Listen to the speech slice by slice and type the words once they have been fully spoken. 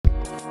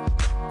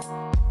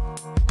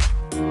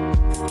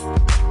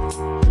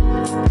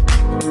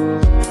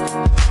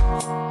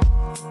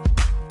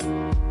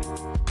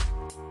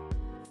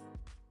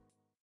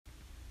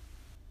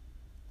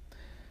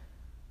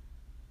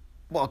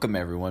Welcome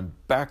everyone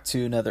back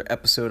to another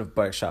episode of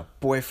Bike Shop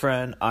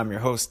Boyfriend. I'm your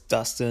host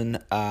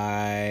Dustin.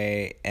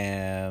 I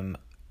am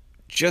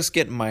just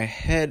getting my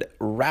head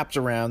wrapped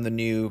around the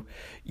new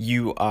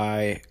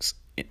UI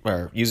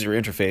or user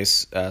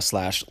interface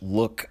slash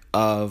look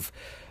of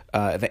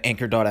the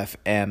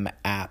Anchor.fm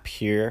app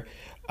here.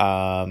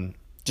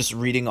 Just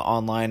reading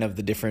online of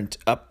the different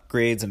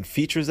upgrades and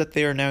features that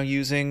they are now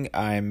using.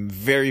 I'm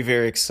very,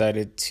 very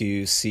excited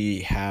to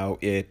see how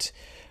it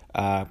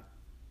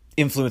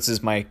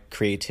influences my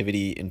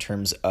creativity in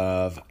terms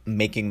of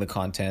making the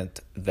content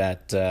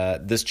that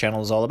this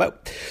channel is all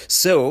about.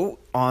 So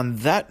on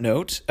that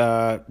note,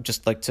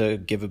 just like to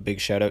give a big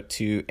shout out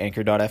to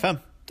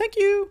Anchor.fm. Thank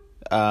you.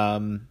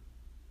 On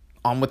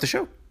with the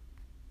show.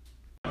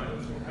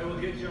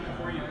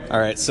 All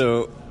right,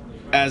 so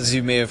as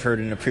you may have heard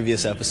in a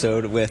previous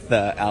episode with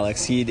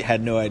Alex, he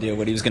had no idea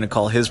what he was going to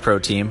call his pro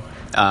team,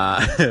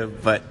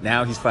 but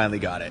now he's finally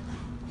got it.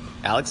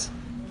 Alex?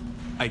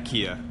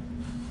 IKEA.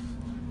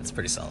 That's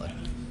pretty solid.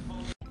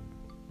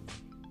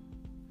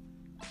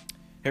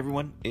 Hey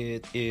everyone,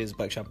 it is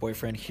Bike Shop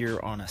Boyfriend here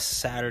on a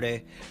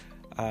Saturday.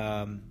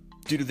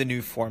 Due to the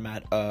new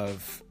format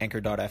of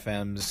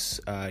Anchor.fm's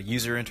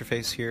user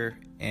interface here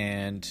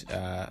and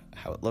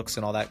how it looks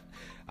and all that,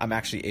 I'm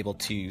actually able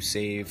to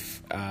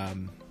save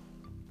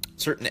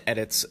certain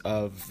edits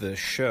of the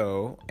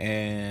show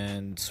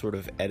and sort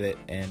of edit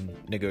and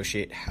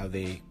negotiate how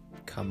they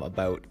come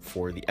about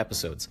for the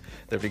episodes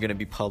that are going to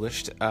be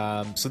published.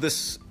 So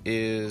this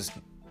is,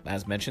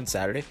 as mentioned,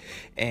 Saturday,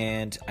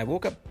 and I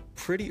woke up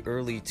pretty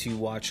early to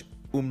watch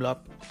Omloop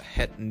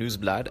Het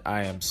Nieuwsblad.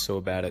 I am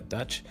so bad at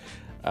Dutch,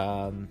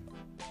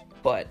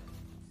 but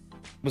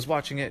was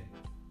watching it.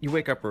 You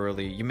wake up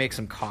early, you make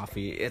some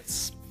coffee.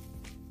 It's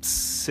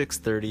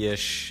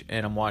 6:30ish,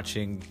 and I'm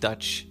watching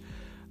Dutch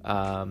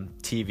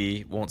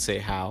TV. Won't say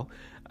how,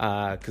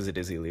 because it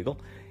is illegal.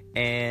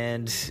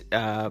 And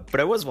but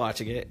I was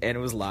watching it, and it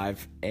was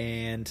live,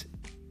 and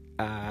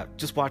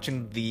just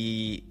watching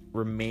the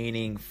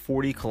remaining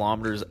 40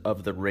 kilometers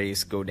of the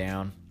race go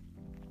down.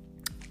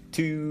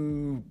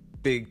 Two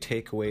big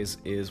takeaways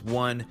is,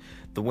 one,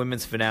 the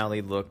women's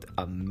finale looked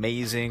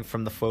amazing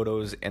from the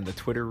photos and the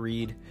Twitter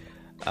read.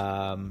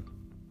 So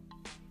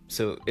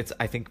it's,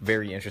 I think,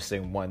 very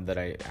interesting, one, that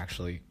I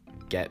actually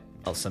get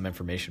some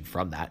information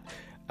from that.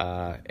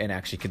 And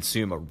actually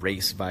consume a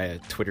race via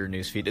Twitter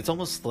newsfeed. It's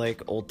almost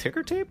like old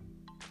ticker tape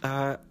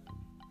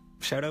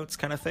shoutouts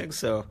kind of thing.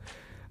 So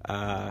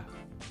I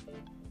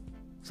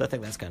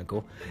think that's kind of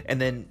cool.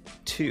 And then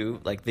two,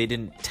 like, they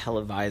didn't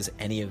televise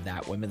any of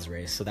that women's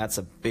race. So that's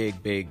a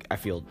big, I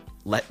feel,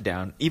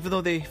 letdown. Even though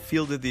they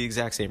fielded the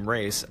exact same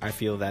race, I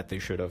feel that they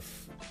should have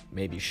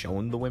maybe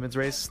shown the women's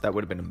race. That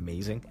would have been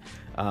amazing,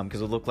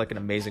 because it looked like an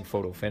amazing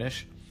photo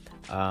finish.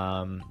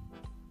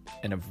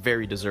 And a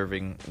very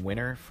deserving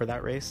winner for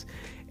that race.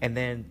 And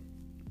then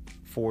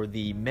for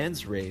the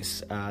men's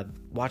race,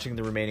 watching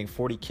the remaining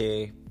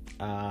 40K,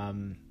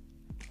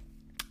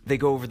 they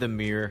go over the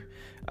Muur,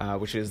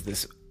 which is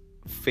this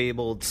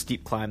fabled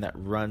steep climb that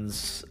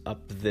runs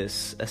up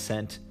this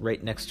ascent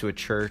right next to a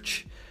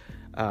church.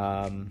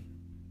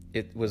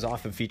 It was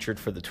often featured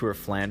for the Tour of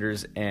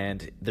Flanders,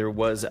 and there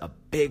was a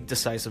big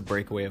decisive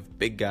breakaway of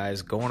big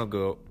guys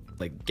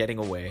getting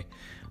away.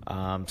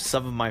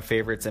 Some of my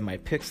favorites and my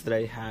picks that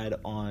I had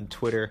on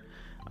Twitter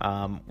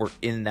were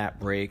in that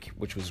break,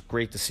 which was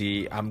great to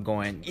see. I'm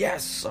going,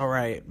 yes, all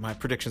right, my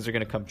predictions are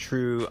going to come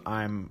true.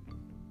 I'm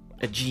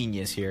a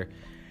genius here.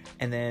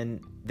 And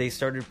then they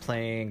started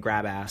playing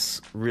grab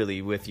ass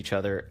really with each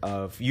other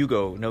of you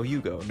go, no you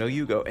go, no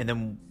you go. And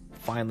then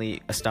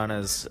finally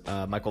Astana's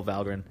Michael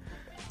Valgren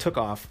took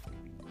off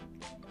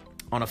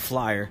on a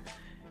flyer.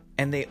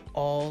 And they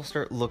all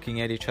start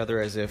looking at each other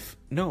as if,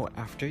 no,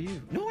 after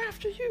you. No,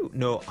 after you.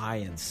 No, I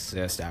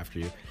insist after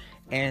you.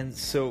 And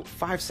so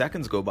 5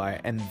 seconds go by,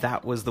 and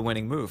that was the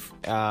winning move.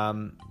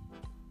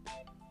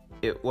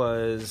 It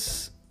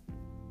was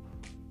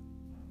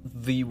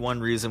the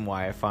one reason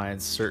why I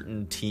find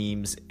certain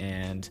teams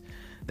and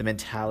the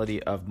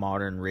mentality of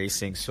modern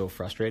racing so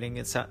frustrating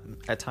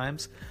at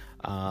times.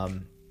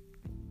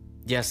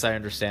 Yes, I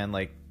understand,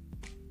 like,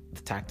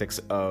 the tactics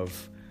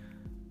of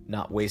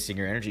not wasting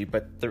your energy,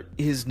 but there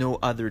is no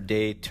other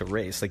day to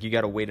race. Like, you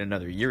got to wait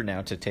another year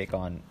now to take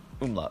on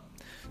Omloop.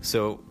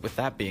 So with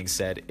that being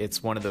said,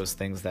 it's one of those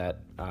things that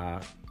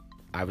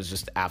I was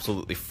just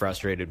absolutely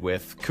frustrated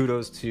with.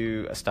 Kudos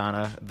to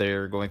Astana.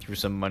 They're going through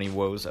some money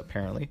woes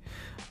apparently.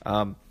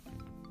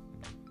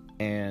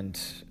 And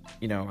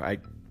you know, I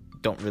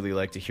don't really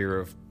like to hear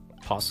of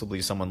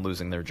possibly someone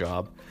losing their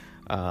job.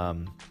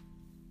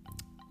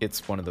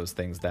 It's one of those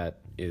things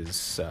that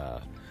is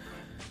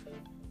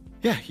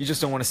you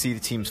just don't want to see the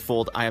teams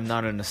fold. I am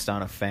not an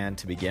Astana fan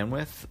to begin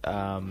with.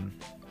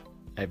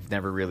 I've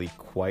never really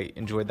quite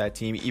enjoyed that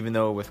team, even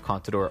though with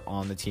Contador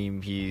on the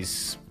team,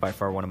 he's by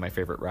far one of my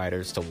favorite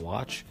riders to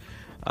watch.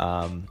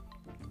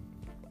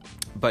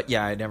 But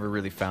yeah, I never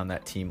really found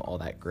that team all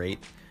that great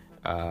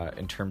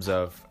in terms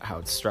of how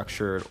it's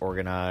structured,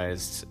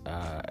 organized,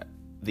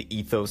 the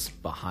ethos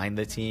behind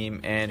the team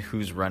and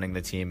who's running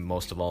the team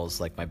most of all is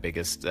like my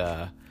biggest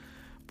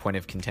point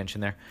of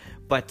contention there.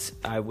 But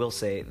I will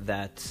say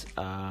that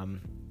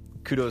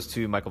kudos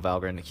to Michael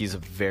Valgren. He's a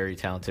very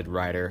talented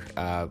rider,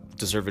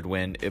 deserved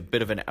win, a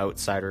bit of an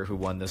outsider who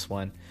won this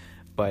one,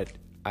 but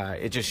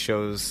it just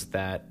shows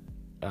that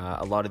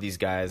a lot of these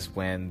guys,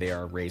 when they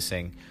are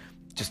racing,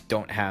 just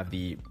don't have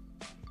the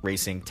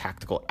racing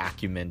tactical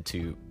acumen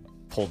to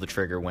pull the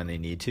trigger when they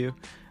need to,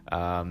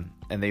 and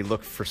they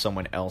look for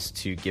someone else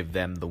to give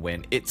them the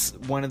win. It's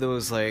one of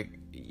those, like,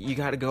 you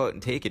got to go out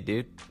and take it,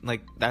 dude.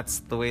 Like, that's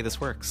the way this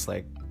works.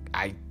 Like,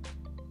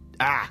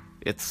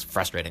 it's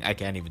frustrating. I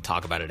can't even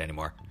talk about it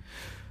anymore.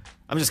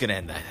 I'm just going to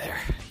end that there.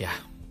 Yeah,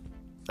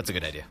 that's a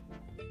good idea.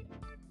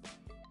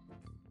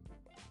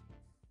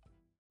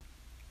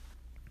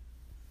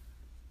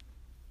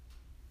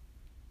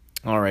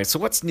 All right, so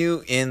what's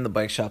new in the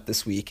bike shop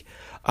this week?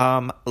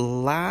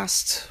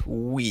 Last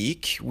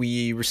week,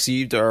 we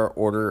received our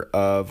order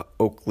of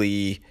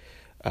Oakley,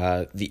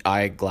 the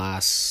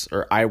eyeglass,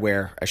 or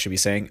eyewear, I should be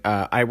saying,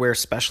 eyewear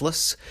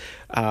specialists.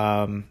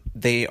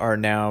 They are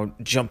now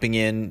jumping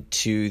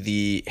into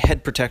the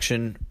head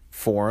protection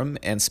forum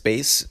and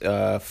space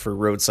for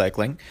road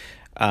cycling.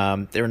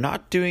 They're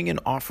not doing an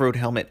off-road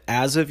helmet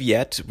as of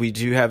yet. We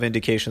do have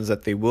indications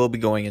that they will be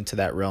going into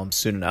that realm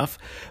soon enough,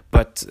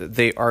 but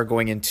they are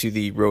going into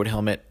the road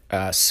helmet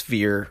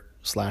sphere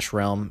 /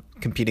 realm,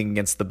 competing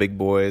against the big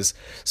boys,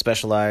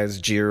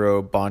 Specialized,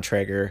 Giro,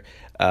 Bontrager.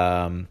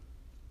 I'm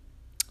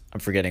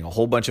forgetting a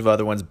whole bunch of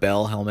other ones,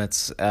 Bell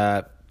helmets,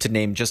 to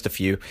name just a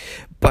few.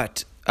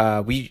 But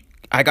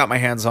I got my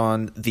hands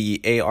on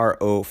the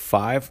ARO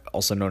 5,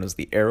 also known as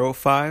the Aero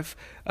 5.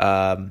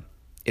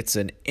 It's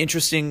an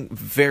interesting,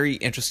 very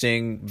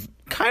interesting,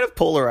 kind of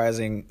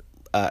polarizing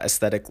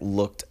aesthetic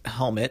looked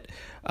helmet.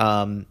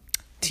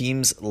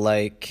 Teams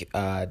like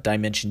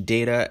Dimension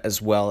Data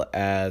as well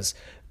as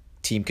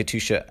Team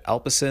Katusha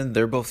Alpecin,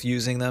 they're both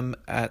using them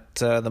at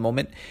the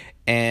moment.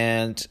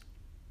 And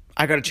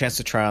I got a chance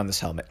to try on this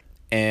helmet.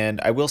 And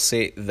I will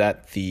say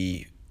that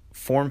the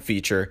form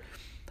feature,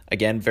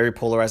 again, very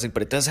polarizing,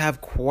 but it does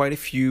have quite a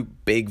few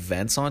big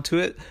vents onto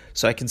it.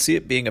 So I can see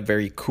it being a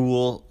very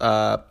cool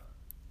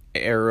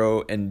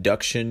aero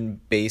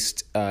induction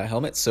based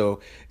helmet,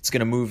 so it's going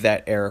to move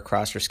that air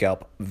across your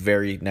scalp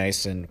very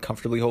nice and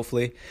comfortably,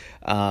 hopefully.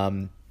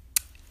 And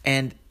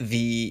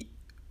the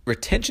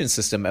retention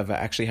system of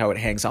actually how it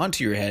hangs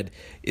onto your head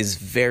is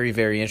very,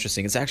 very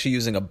interesting. It's actually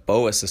using a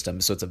BOA system,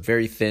 so it's a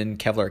very thin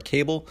Kevlar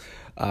cable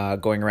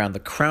going around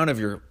the crown of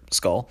your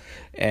skull,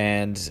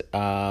 and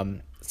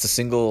it's a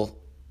single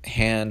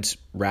hand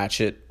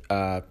ratchet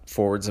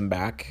forwards and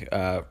back,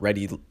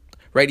 righty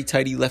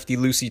tighty, lefty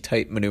loosey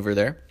type maneuver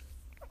there.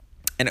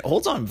 And it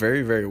holds on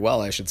very, very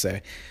well, I should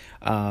say.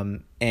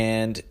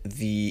 And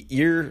the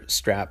ear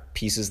strap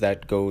pieces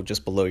that go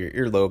just below your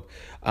earlobe,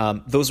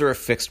 those are a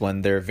fixed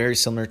one. They're very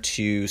similar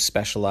to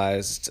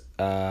Specialized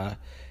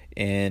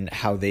in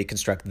how they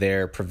construct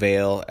their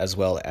Prevail as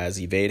well as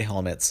Evade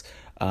helmets.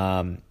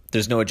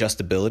 There's no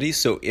adjustability,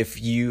 so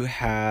if you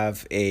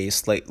have a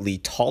slightly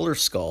taller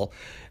skull,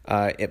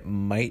 it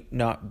might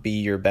not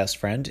be your best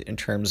friend in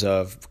terms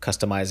of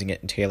customizing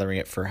it and tailoring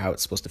it for how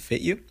it's supposed to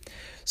fit you.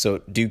 So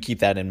do keep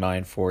that in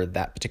mind for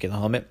that particular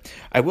helmet.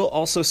 I will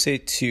also say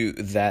too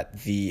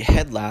that the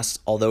headlast,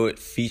 although it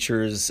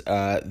features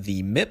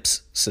the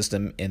MIPS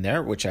system in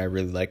there, which I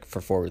really like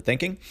for forward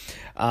thinking,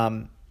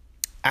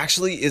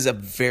 actually is a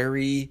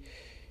very,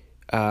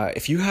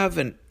 if you have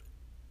an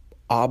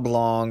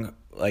oblong,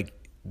 like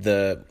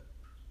the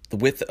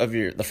width of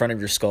the front of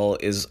your skull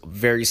is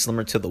very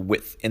similar to the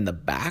width in the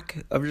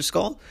back of your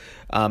skull,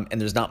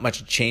 and there's not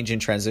much change in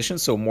transition,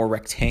 so more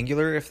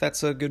rectangular, if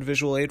that's a good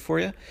visual aid for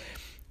you.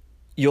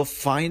 You'll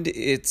find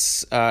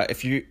it's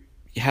if you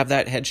have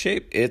that head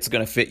shape, it's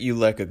going to fit you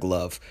like a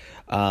glove.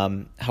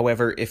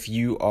 However, if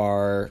you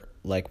are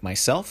like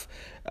myself,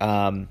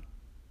 I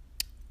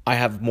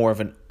have more of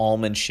an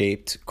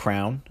almond-shaped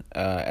crown,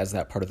 as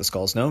that part of the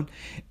skull is known,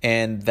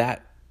 and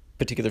that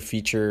particular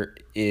feature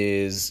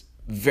is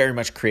very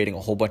much creating a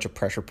whole bunch of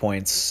pressure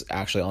points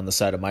actually on the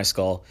side of my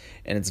skull,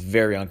 and it's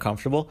very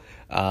uncomfortable.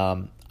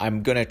 I'm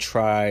going to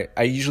try,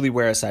 I usually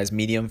wear a size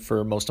medium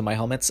for most of my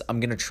helmets. I'm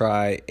going to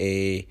try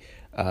a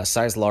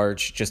size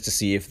large just to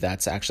see if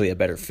that's actually a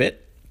better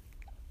fit.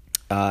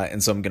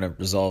 And so I'm going to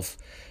resolve,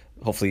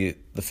 hopefully,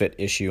 the fit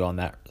issue on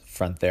that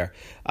front there.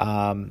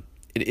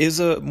 It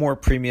is a more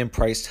premium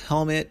priced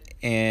helmet,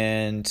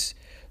 and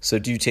so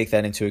do take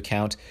that into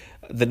account.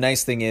 The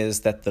nice thing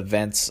is that the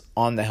vents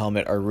on the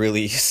helmet are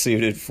really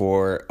suited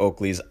for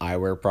Oakley's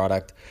eyewear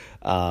product.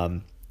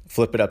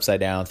 Flip it upside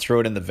down,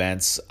 throw it in the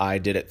vents. I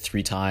did it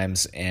 3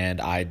 times,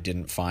 and I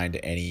didn't find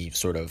any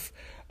sort of...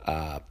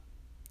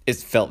 it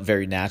felt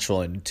very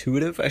natural and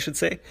intuitive, I should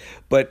say.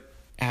 But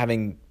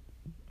having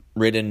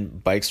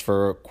ridden bikes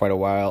for quite a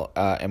while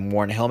and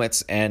worn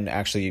helmets and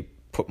actually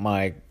put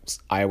my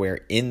eyewear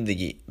in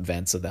the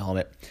vents of the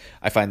helmet,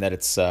 I find that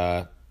it's...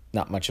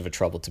 not much of a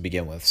trouble to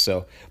begin with.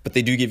 So, but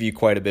they do give you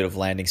quite a bit of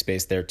landing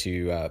space there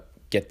to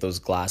get those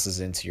glasses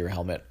into your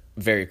helmet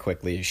very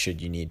quickly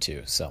should you need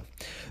to. So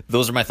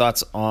those are my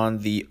thoughts on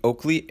the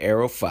Oakley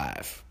Aero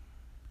 5.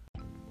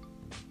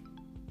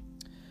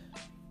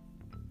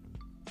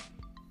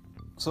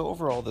 So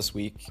overall this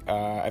week,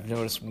 I've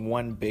noticed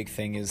one big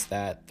thing is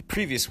that the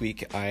previous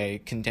week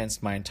I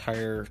condensed my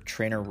entire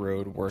Trainer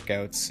Road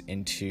workouts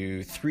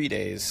into 3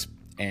 days,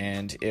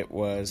 and it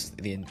was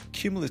the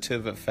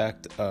cumulative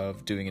effect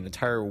of doing an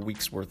entire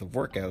week's worth of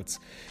workouts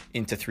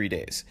into 3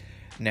 days.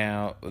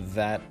 Now,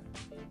 that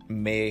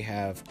may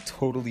have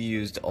totally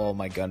used all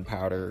my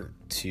gunpowder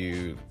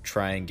to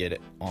try and get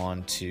it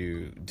on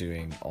to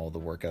doing all the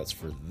workouts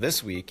for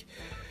this week.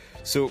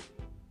 So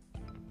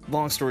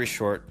long story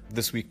short,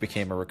 this week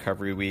became a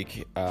recovery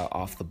week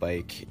off the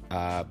bike.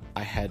 I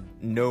had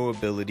no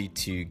ability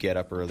to get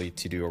up early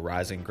to do a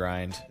rise and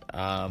grind.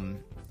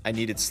 I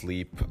needed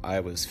sleep.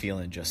 I was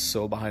feeling just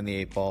so behind the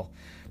 8 ball.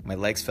 My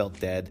legs felt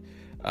dead.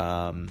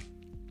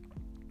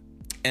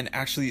 And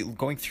actually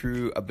going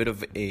through a bit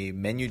of a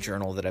menu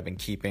journal that I've been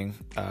keeping.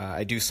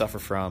 I do suffer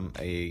from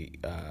a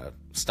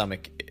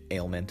stomach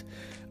ailment,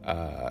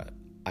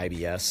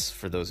 IBS,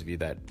 for those of you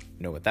that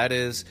know what that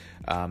is.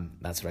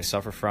 That's what I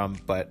suffer from,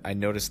 but I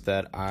noticed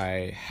that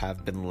I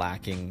have been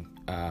lacking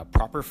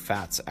proper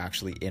fats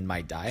actually in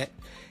my diet.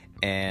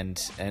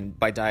 And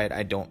by diet,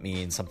 I don't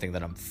mean something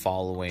that I'm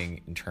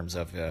following in terms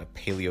of a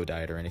paleo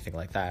diet or anything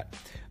like that.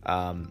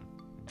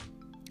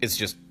 It's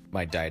just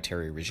my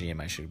dietary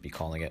regime, I should be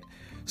calling it.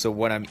 So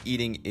what I'm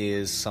eating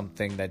is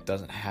something that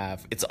doesn't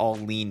have, it's all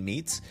lean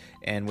meats.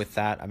 And with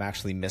that, I'm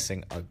actually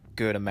missing a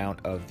good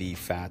amount of the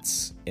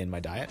fats in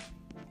my diet.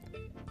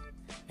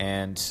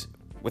 And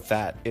with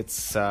that,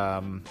 it's,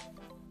 I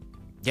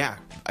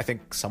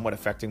think somewhat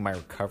affecting my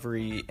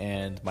recovery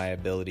and my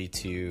ability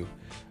to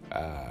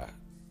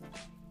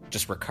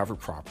just recover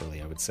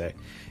properly, I would say.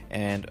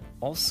 And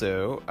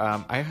also,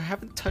 I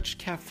haven't touched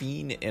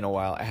caffeine in a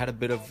while. I had a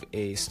bit of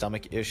a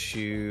stomach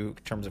issue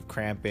in terms of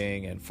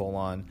cramping and full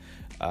on,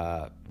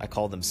 I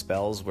call them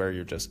spells where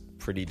you're just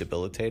pretty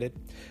debilitated.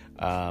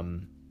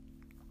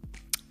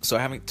 So I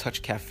haven't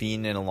touched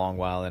caffeine in a long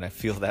while, and I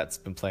feel that's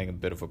been playing a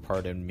bit of a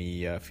part in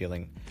me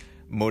feeling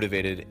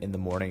motivated in the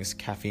mornings.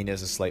 Caffeine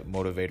is a slight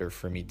motivator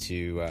for me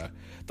to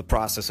the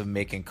process of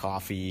making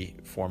coffee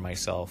for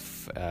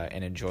myself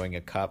and enjoying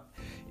a cup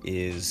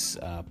is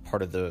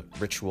part of the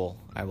ritual,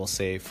 I will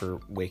say, for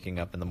waking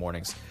up in the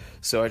mornings.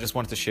 So I just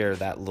wanted to share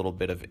that little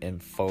bit of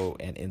info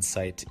and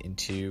insight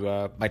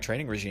into my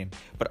training regime.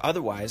 But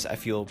otherwise, I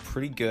feel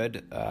pretty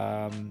good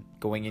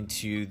going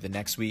into the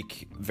next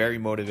week. Very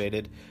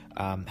motivated.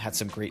 Had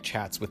some great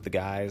chats with the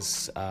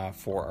guys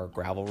for our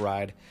gravel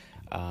ride.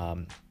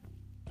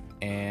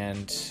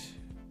 And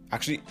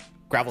actually,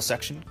 gravel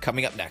section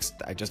coming up next.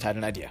 I just had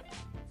an idea.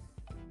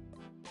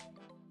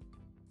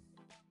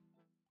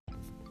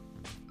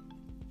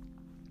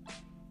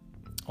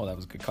 Oh, that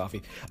was good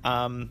coffee.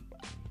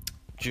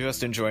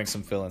 Just enjoying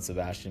some Phil and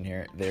Sebastian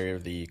here. They're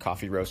the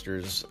coffee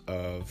roasters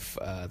of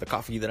the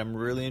coffee that I'm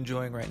really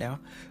enjoying right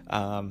now.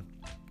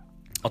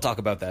 I'll talk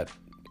about that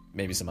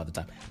maybe some other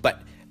time.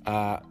 But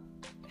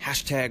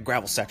hashtag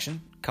gravel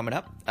section coming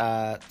up.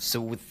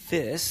 So with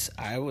this,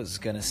 I was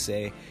going to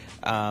say,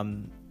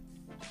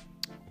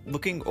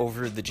 looking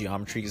over the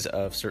geometries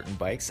of certain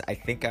bikes, I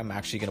think I'm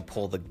actually going to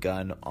pull the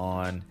gun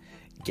on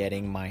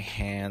getting my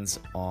hands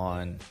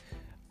on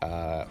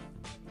a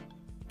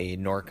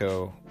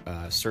Norco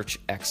Search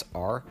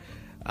XR.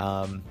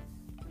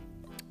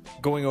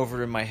 Going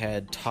over in my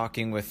head,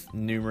 talking with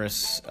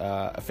numerous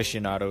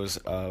aficionados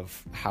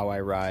of how I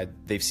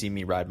ride. They've seen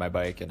me ride my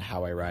bike and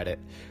how I ride it.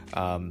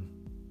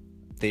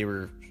 They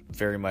were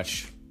very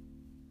much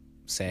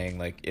saying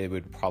like it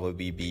would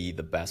probably be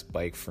the best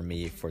bike for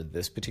me for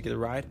this particular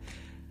ride.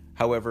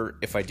 However,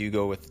 if I do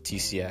go with the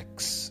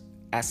TCX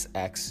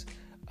SX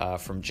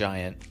from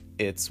Giant,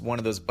 it's one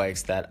of those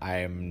bikes that I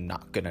am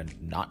not gonna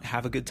not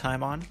have a good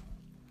time on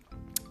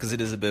because it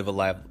is a bit of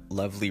a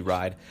lovely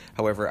ride.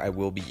 However, I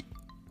will be,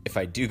 if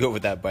I do go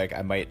with that bike,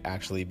 I might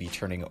actually be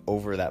turning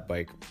over that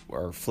bike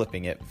or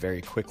flipping it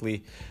very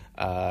quickly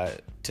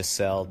to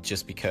sell,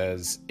 just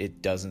because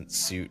it doesn't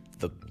suit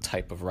the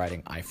type of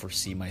riding I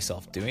foresee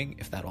myself doing,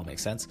 if that all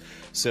makes sense.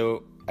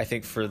 So I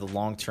think for the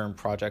long-term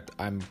project,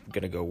 I'm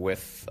going to go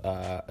with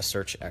a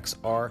Search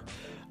XR.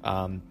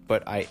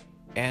 But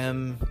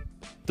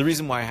the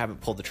reason why I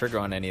haven't pulled the trigger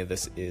on any of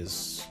this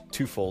is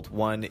twofold.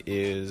 One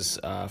is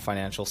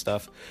financial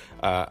stuff.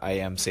 I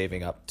am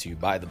saving up to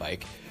buy the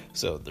bike,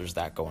 so there's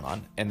that going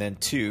on. And then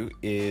two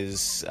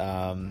is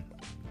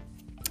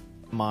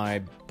my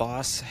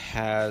boss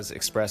has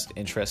expressed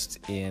interest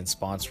in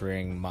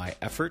sponsoring my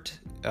effort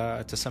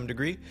to some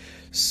degree.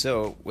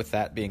 So with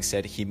that being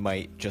said, he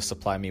might just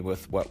supply me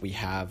with what we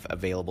have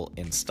available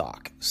in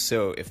stock.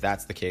 So if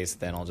that's the case,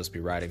 then I'll just be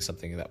riding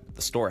something that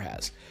the store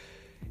has.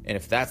 And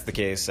if that's the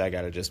case, I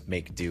got to just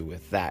make do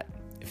with that,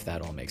 if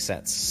that all makes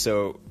sense.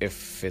 So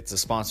if it's a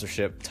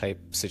sponsorship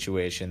type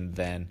situation,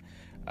 then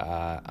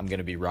I'm going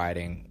to be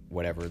riding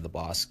whatever the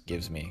boss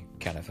gives me,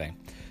 kind of thing.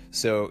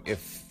 So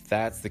if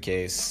that's the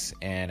case,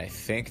 and I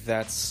think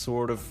that's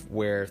sort of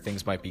where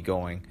things might be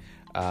going,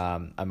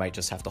 I might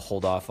just have to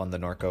hold off on the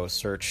Norco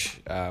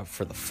search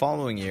for the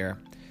following year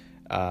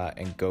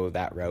and go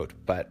that route.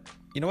 But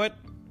you know what?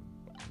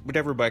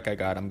 Whatever bike I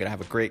got, I'm going to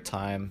have a great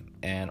time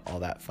and all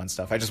that fun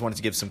stuff. I just wanted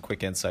to give some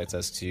quick insights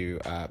as to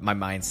my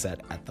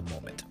mindset at the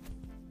moment.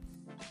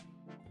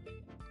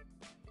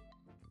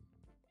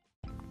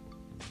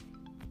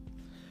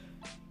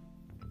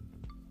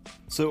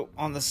 So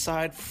on the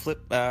side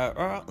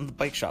or on the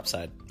bike shop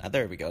side,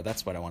 there we go.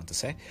 That's what I wanted to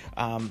say.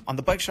 On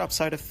the bike shop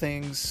side of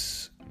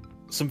things,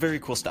 some very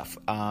cool stuff.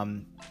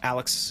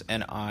 Alex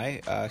and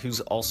I,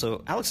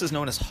 Alex is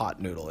known as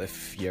Hot Noodle,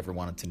 if you ever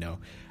wanted to know.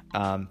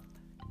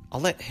 I'll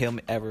let him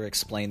ever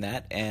explain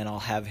that, and I'll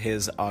have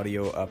his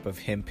audio up of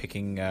him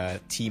picking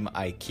Team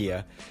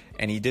IKEA.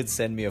 And he did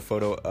send me a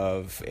photo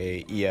of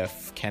a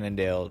EF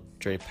Cannondale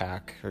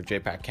J-Pack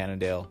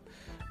Cannondale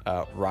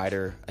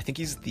rider. I think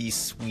he's the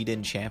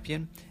Sweden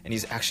champion, and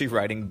he's actually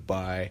riding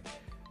by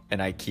an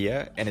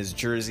IKEA, and his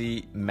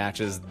jersey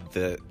matches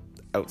the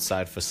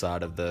outside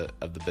facade of the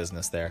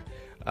business there,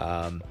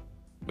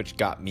 which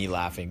got me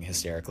laughing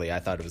hysterically. I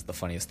thought it was the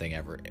funniest thing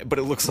ever, but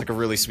it looks like a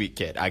really sweet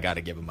kit. I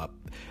gotta give him up.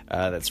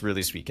 That's a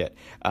really sweet kit.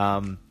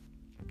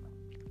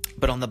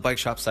 But on the bike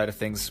shop side of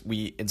things,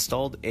 we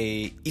installed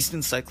a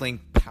Easton Cycling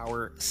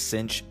Power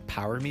Cinch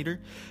power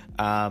meter.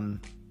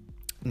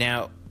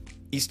 Now,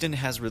 Easton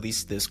has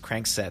released this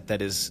crankset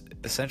that is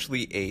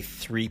essentially a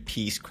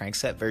 3-piece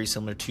crankset, very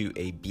similar to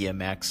a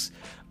BMX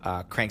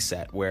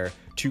crankset, where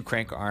 2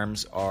 crank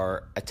arms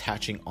are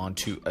attaching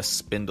onto a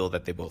spindle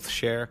that they both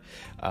share.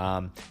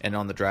 And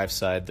on the drive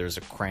side, there's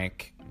a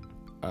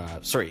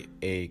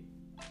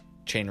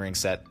chainring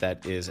set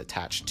that is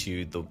attached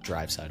to the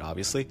drive side,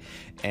 obviously.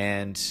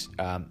 And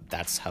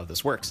that's how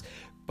this works.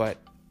 But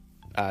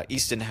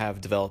Easton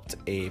have developed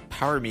a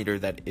power meter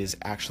that is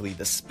actually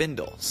the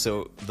spindle.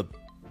 So the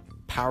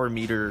power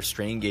meter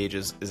strain gauge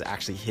is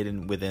actually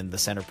hidden within the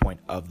center point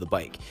of the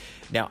bike.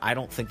 Now, I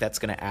don't think that's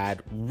going to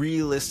add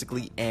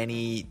realistically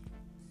any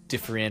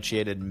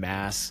differentiated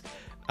mass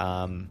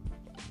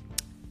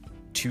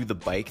to the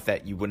bike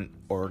that you wouldn't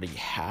already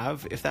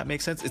have, if that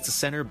makes sense. It's a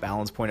center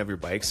balance point of your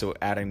bike, so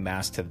adding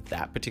mass to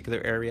that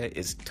particular area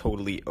is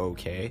totally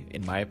okay,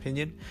 in my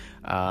opinion.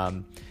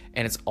 And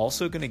it's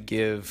also going to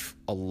give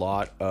a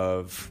lot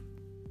of,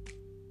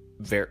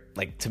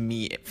 to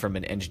me, from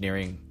an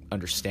engineering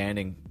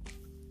understanding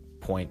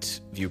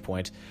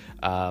viewpoint,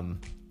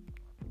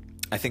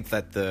 I think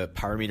that the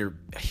power meter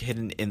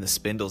hidden in the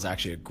spindle is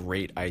actually a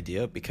great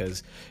idea,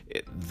 because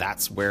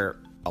that's where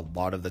a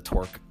lot of the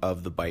torque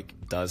of the bike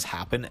does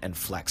happen and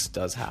flex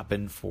does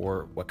happen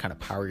for what kind of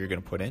power you're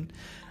going to put in.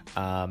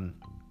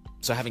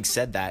 So having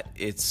said that,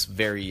 it's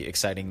very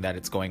exciting that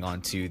it's going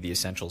on to the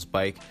Essentials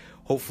bike.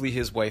 Hopefully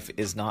his wife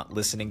is not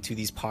listening to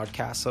these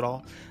podcasts at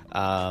all.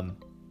 I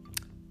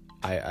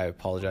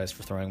apologize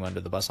for throwing him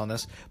under the bus on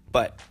this,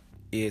 but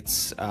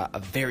it's a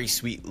very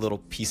sweet little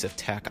piece of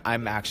tech.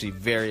 I'm actually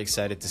very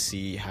excited to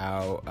see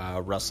how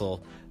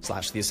Russell /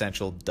 The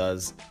Essential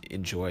does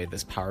enjoy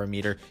this power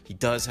meter. He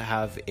does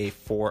have a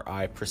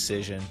 4i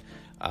Precision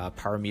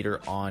power meter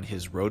on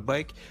his road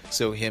bike,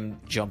 so him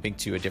jumping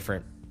to a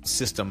different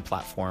system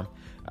platform,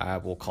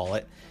 we'll call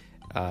it,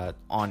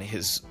 on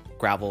his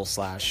gravel /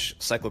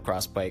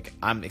 cyclocross bike.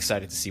 I'm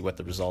excited to see what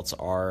the results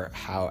are,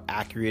 how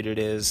accurate it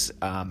is,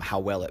 how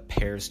well it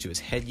pairs to his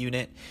head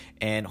unit,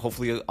 and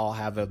hopefully I'll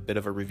have a bit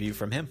of a review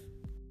from him.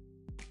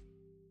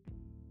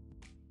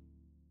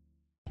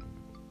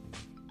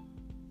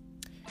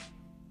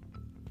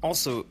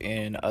 Also,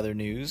 in other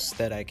news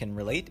that I can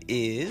relate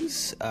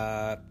is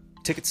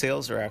ticket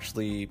sales are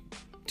actually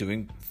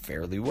doing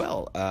fairly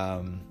well.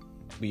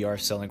 We are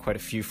selling quite a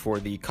few for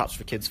the Cops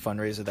for Kids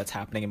fundraiser that's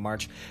happening in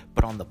March.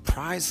 But on the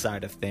prize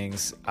side of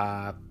things,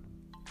 I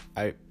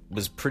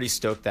was pretty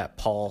stoked that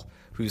Paul,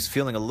 who's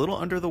feeling a little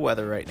under the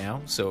weather right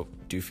now, so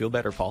do feel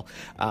better, Paul,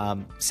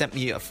 sent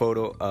me a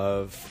photo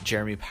of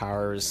Jeremy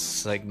Powers'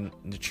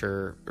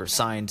 signature or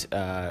signed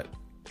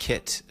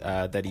kit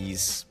that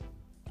he's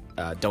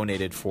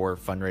donated for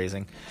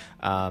fundraising.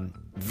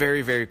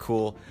 Very, very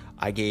cool.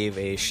 I gave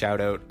a shout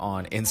out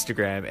on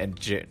Instagram, and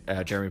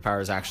Jeremy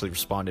Powers actually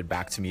responded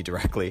back to me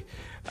directly,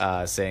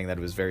 saying that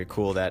it was very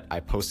cool that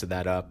I posted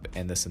that up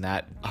and this and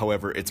that.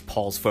 However, it's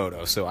Paul's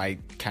photo, so I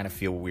kind of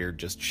feel weird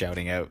just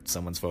shouting out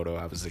someone's photo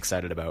I was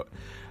excited about.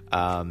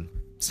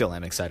 Still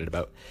am excited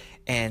about.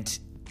 And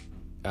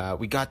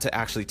we got to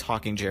actually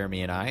talking,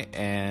 Jeremy and I,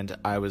 and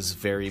I was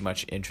very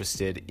much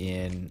interested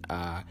in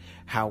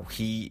how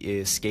he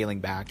is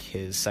scaling back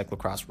his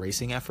cyclocross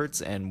racing efforts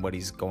and what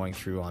he's going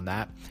through on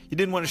that. He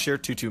didn't want to share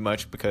too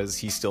much because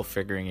he's still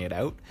figuring it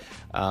out.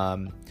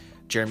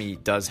 Jeremy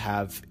does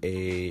have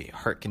a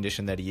heart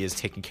condition that he is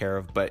taking care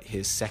of, but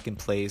his second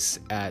place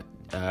at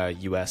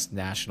U.S.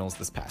 Nationals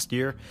this past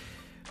year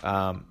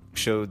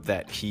showed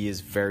that he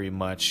is very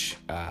much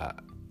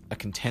a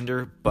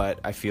contender, but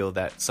I feel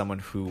that someone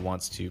who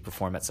wants to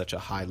perform at such a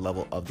high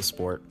level of the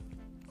sport,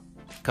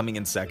 coming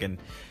in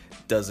second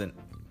doesn't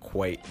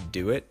quite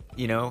do it,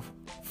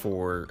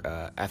 for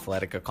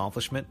athletic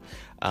accomplishment.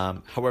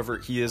 However,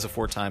 he is a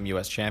 4-time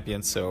U.S.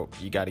 champion, so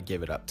you got to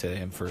give it up to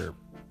him for,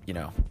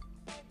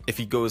 if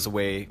he goes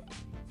away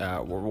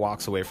or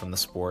walks away from the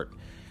sport,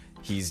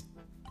 he's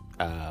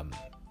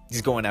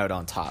going out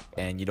on top,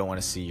 and you don't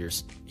want to see your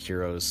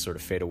heroes sort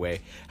of fade away.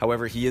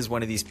 However, he is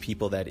one of these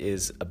people that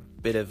is a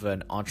bit of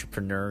an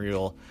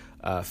entrepreneurial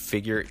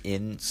figure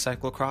in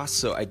cyclocross,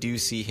 so I do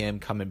see him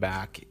coming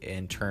back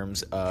in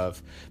terms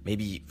of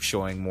maybe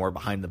showing more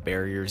behind the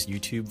barriers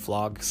YouTube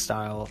vlog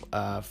style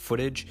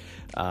footage,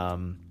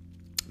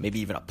 maybe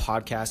even a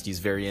podcast. He's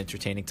very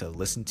entertaining to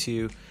listen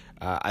to.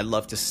 I'd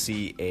love to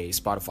see a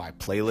Spotify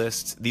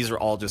playlist. These are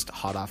all just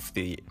hot off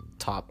the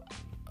top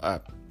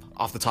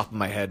of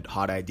my head,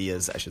 hot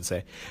ideas, I should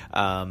say,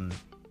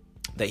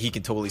 that he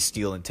can totally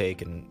steal and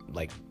take and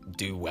like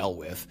do well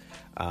with,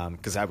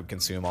 because I would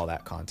consume all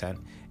that content.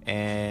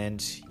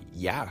 And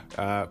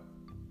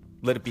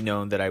let it be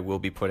known that I will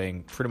be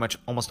putting pretty much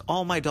almost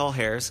all my doll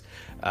hairs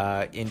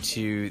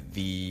into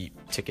the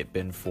ticket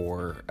bin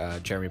for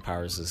Jeremy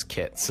Powers'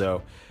 kit.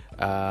 So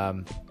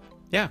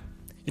you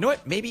know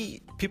what?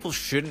 Maybe people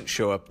shouldn't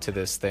show up to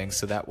this thing,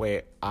 so that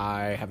way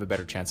I have a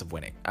better chance of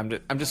winning.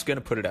 I'm just going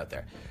to put it out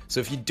there. So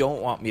if you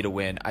don't want me to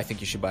win, I think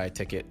you should buy a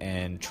ticket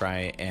and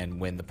try and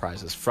win the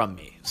prizes from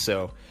me.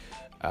 So,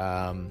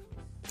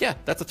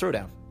 that's a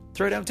throwdown.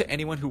 Throwdown to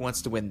anyone who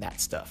wants to win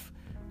that stuff.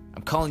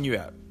 I'm calling you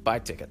out. Buy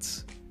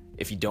tickets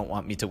if you don't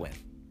want me to win.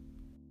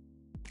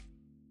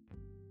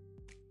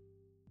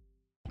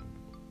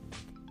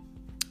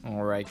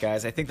 All right,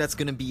 guys, I think that's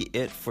going to be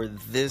it for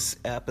this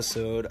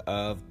episode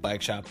of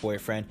Bike Shop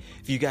Boyfriend.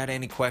 If you got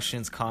any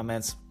questions,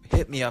 comments,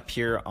 hit me up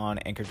here on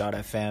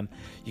Anchor.fm.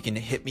 You can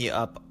hit me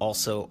up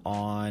also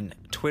on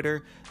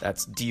Twitter.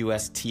 That's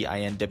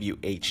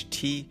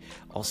DUSTINWHT.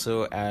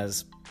 Also,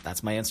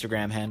 that's my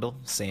Instagram handle.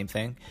 Same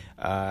thing.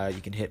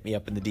 You can hit me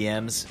up in the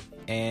DMs.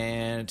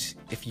 And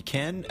if you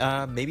can,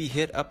 maybe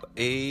hit up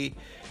a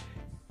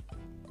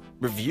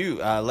review.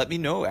 Let me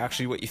know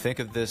actually what you think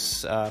of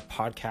this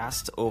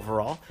podcast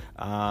overall.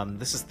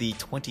 This is the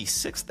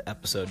 26th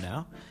episode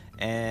now,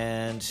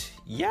 and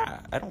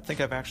I don't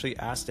think I've actually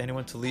asked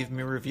anyone to leave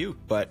me a review,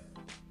 but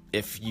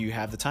if you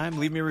have the time,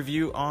 leave me a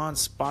review on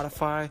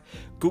Spotify,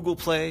 Google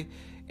Play,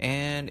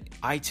 and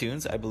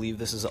iTunes. I believe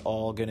this is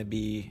all going to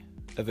be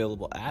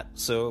available at.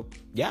 So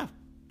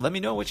let me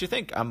know what you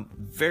think. I'm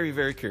very,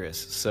 very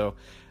curious. So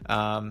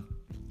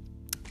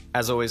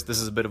as always, this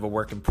is a bit of a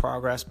work in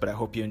progress, but I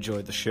hope you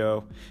enjoyed the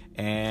show,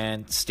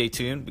 and stay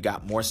tuned. We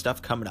got more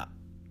stuff coming up.